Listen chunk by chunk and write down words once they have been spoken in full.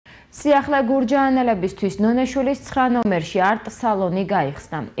სიახლე გურჯაანელებისთვის ნონეშვილის 9 ნომერში არტ სალონი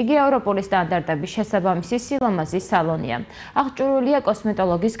გაიხსნა. იგი ევროპული სტანდარტების შესაბამისი სილამაზის სალონია. აღჭურვილია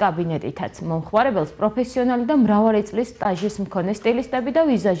კოსმეტოლოგის კაბინეტითაც. მომხმარებელს პროფესიონალი და მრავალი წლის სტაჟის მქონე სტილისტები და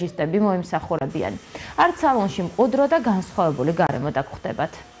ვიზაჟისტები მოემსახურებიან. არტ სალონში მყუდრო და განსხვავებული გარემო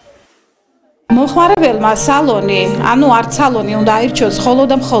დაგხვდებათ. მომხმარებელმა სალონი, ანუ არტ სალონი უნდა აირჩიოს მხოლოდ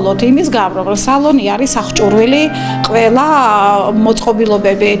და მხოლოდ იმის გამო, რომ სალონი არის აღჭურვილი ყველა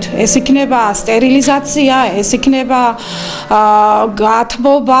მოწყობილობებით. ეს იქნება სტერილიზაცია, ეს იქნება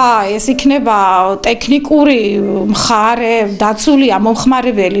გათბობა, ეს იქნება ტექნიკური მხარე, დაცულია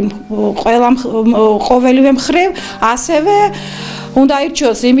მომხმარებელი ყოველივე მხრივ, ასევე უნდა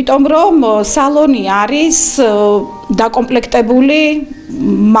აირჩიოს, იმიტომ რომ სალონი არის დაკომპლექტებული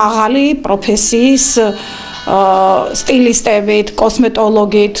მაღალი პროფესიის სტილისტებით,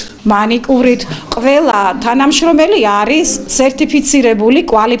 კოსმეტოლოგით, მანიკურით, ყველა თანამშრომელი არის სერტიფიცირებული,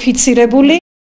 კვალიფიცირებული.